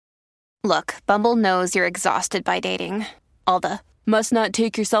Look, Bumble knows you're exhausted by dating. All the must not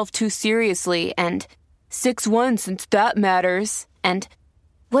take yourself too seriously and 6'1" since that matters. And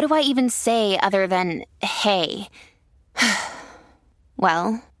what do I even say other than, hey?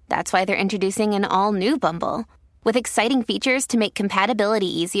 Well, that's why they're introducing an all-new Bumble with exciting features to make compatibility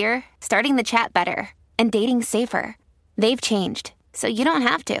easier, starting the chat better, and dating safer. They've changed, so you don't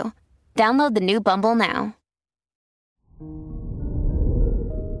have to. Download the new Bumble now.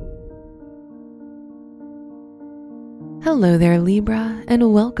 Hello there, Libra,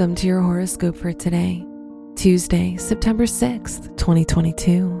 and welcome to your horoscope for today, Tuesday, September 6th,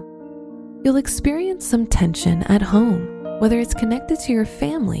 2022. You'll experience some tension at home, whether it's connected to your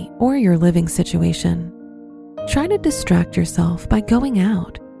family or your living situation. Try to distract yourself by going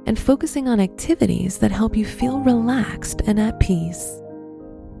out and focusing on activities that help you feel relaxed and at peace.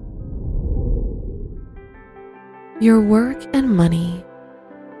 Your work and money.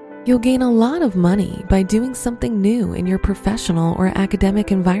 You'll gain a lot of money by doing something new in your professional or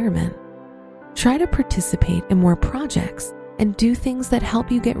academic environment. Try to participate in more projects and do things that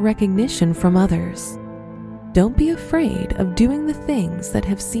help you get recognition from others. Don't be afraid of doing the things that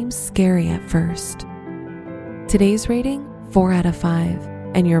have seemed scary at first. Today's rating, 4 out of 5,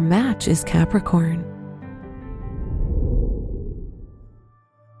 and your match is Capricorn.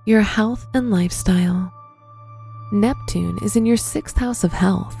 Your health and lifestyle. Neptune is in your 6th house of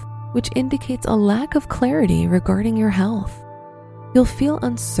health, which indicates a lack of clarity regarding your health. You'll feel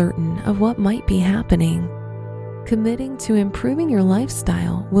uncertain of what might be happening. Committing to improving your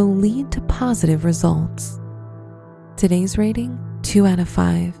lifestyle will lead to positive results. Today's rating, 2 out of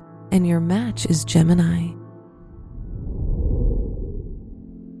 5, and your match is Gemini.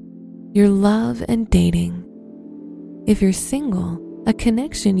 Your love and dating. If you're single, a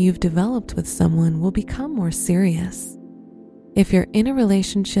connection you've developed with someone will become more serious. If you're in a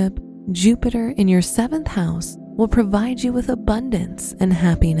relationship, Jupiter in your 7th house will provide you with abundance and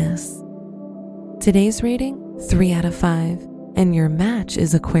happiness. Today's rating, 3 out of 5, and your match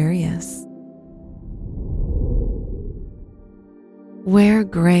is Aquarius. Wear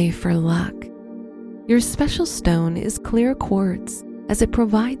gray for luck. Your special stone is clear quartz, as it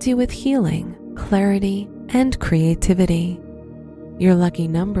provides you with healing, clarity, and creativity. Your lucky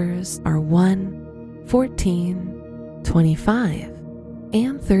numbers are 1, 14, 25,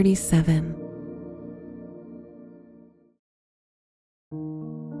 and 37.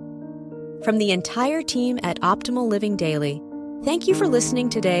 From the entire team at Optimal Living Daily, thank you for listening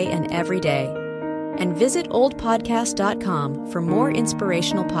today and every day. And visit oldpodcast.com for more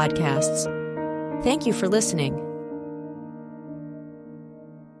inspirational podcasts. Thank you for listening.